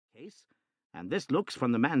price, and this looks,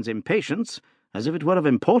 from the man's impatience, as if it were of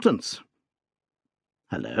importance.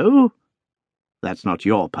 Hello? That's not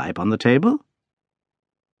your pipe on the table?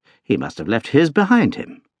 He must have left his behind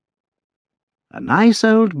him. A nice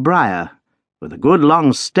old briar, with a good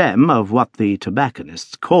long stem of what the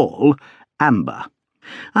tobacconists call amber.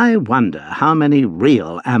 I wonder how many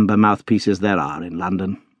real amber mouthpieces there are in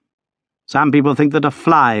London. Some people think that a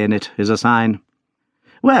fly in it is a sign.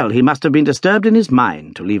 Well, he must have been disturbed in his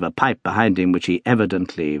mind to leave a pipe behind him which he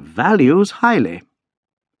evidently values highly.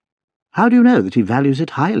 How do you know that he values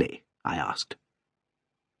it highly? I asked.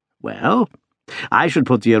 Well, I should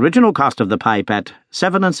put the original cost of the pipe at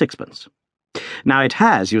 7 and 6pence. Now it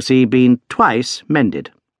has, you see, been twice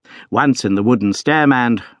mended, once in the wooden stem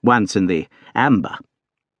and once in the amber.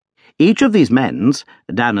 Each of these mends,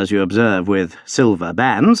 done as you observe with silver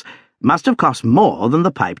bands, must have cost more than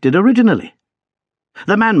the pipe did originally.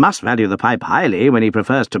 The man must value the pipe highly when he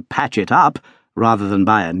prefers to patch it up rather than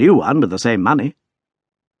buy a new one with the same money.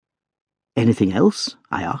 Anything else?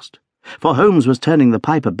 I asked, for Holmes was turning the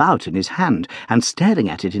pipe about in his hand and staring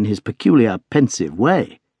at it in his peculiar pensive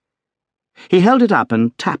way. He held it up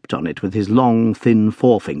and tapped on it with his long, thin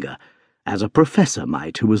forefinger, as a professor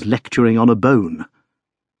might who was lecturing on a bone.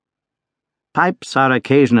 Pipes are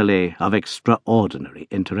occasionally of extraordinary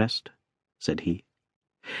interest, said he.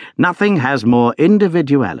 Nothing has more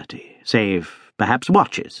individuality, save perhaps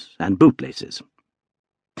watches and bootlaces.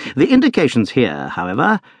 The indications here,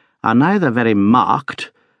 however, are neither very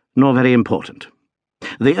marked nor very important.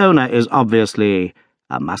 The owner is obviously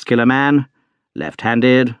a muscular man,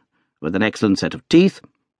 left-handed, with an excellent set of teeth,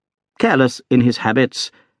 careless in his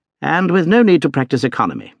habits, and with no need to practice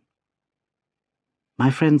economy. My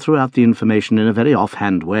friend threw out the information in a very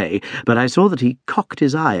off-hand way, but I saw that he cocked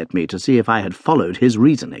his eye at me to see if I had followed his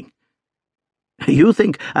reasoning. You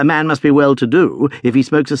think a man must be well-to-do if he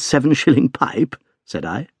smokes a 7-shilling pipe? Said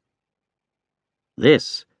I.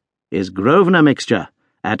 This is Grosvenor mixture,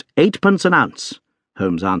 at 8pence an ounce,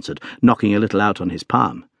 Holmes answered, knocking a little out on his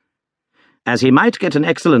palm. As he might get an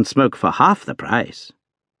excellent smoke for half the price,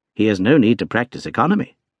 he has no need to practice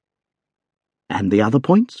economy. And the other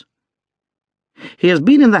points? He has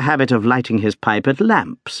been in the habit of lighting his pipe at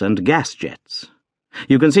lamps and gas jets.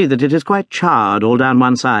 You can see that it is quite charred all down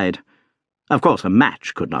one side. Of course, a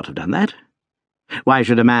match could not have done that. Why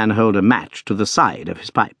should a man hold a match to the side of his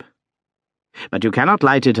pipe? But you cannot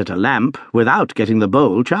light it at a lamp without getting the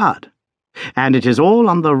bowl charred. And it is all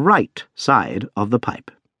on the right side of the pipe.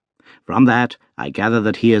 From that, I gather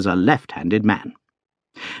that he is a left-handed man.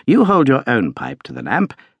 You hold your own pipe to the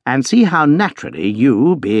lamp, and see how naturally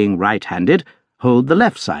you, being right-handed, hold the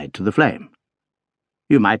left side to the flame.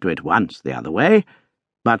 You might do it once the other way,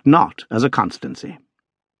 but not as a constancy.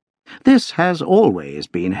 This has always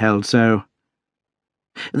been held so.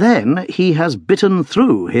 Then he has bitten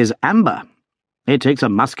through his amber. It takes a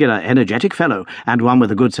muscular, energetic fellow, and one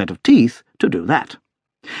with a good set of teeth, to do that.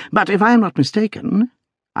 But if I am not mistaken,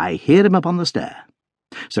 I hear him upon the stair,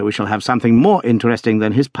 so we shall have something more interesting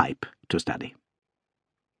than his pipe to study.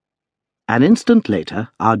 An instant later,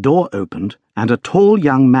 our door opened, and a tall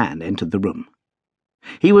young man entered the room.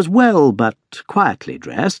 He was well but quietly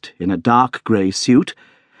dressed, in a dark grey suit,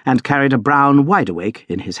 and carried a brown wide-awake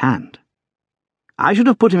in his hand. I should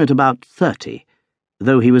have put him at about 30,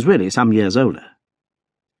 though he was really some years older.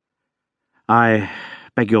 "I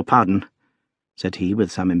beg your pardon," said he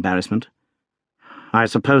with some embarrassment. "I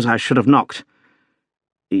suppose I should have knocked.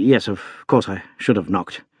 Yes, of course I should have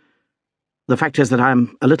knocked. The fact is that I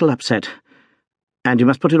am a little upset, and you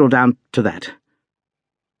must put it all down to that."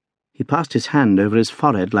 He passed his hand over his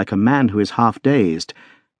forehead like a man who is half-dazed,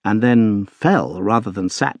 and then fell rather than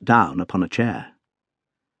sat down upon a chair.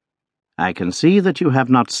 "I can see that you have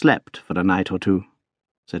not slept for a night or two,"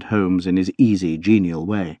 said Holmes in his easy, genial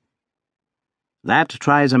way. "That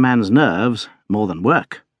tries a man's nerves more than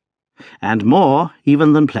work, and more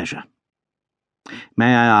even than pleasure.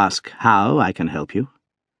 May I ask how I can help you?"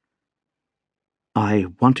 "I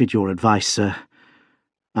wanted your advice, sir.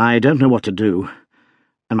 I don't know what to do,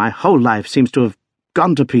 and my whole life seems to have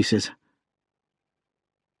gone to pieces."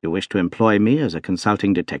 "You wish to employ me as a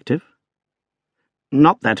consulting detective?"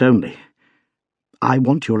 "Not that only. I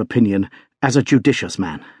want your opinion as a judicious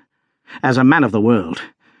man, as a man of the world.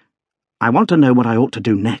 I want to know what I ought to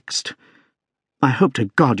do next. I hope to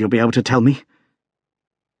God you'll be able to tell me."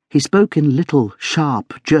 He spoke in little,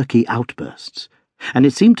 sharp, jerky outbursts, and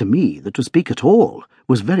it seemed to me that to speak at all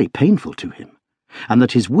was very painful to him, and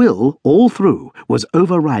that his will, all through, was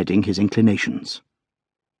overriding his inclinations.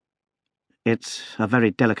 "It's a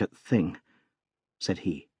very delicate thing," said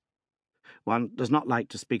he. "One does not like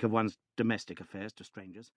to speak of one's domestic affairs to strangers."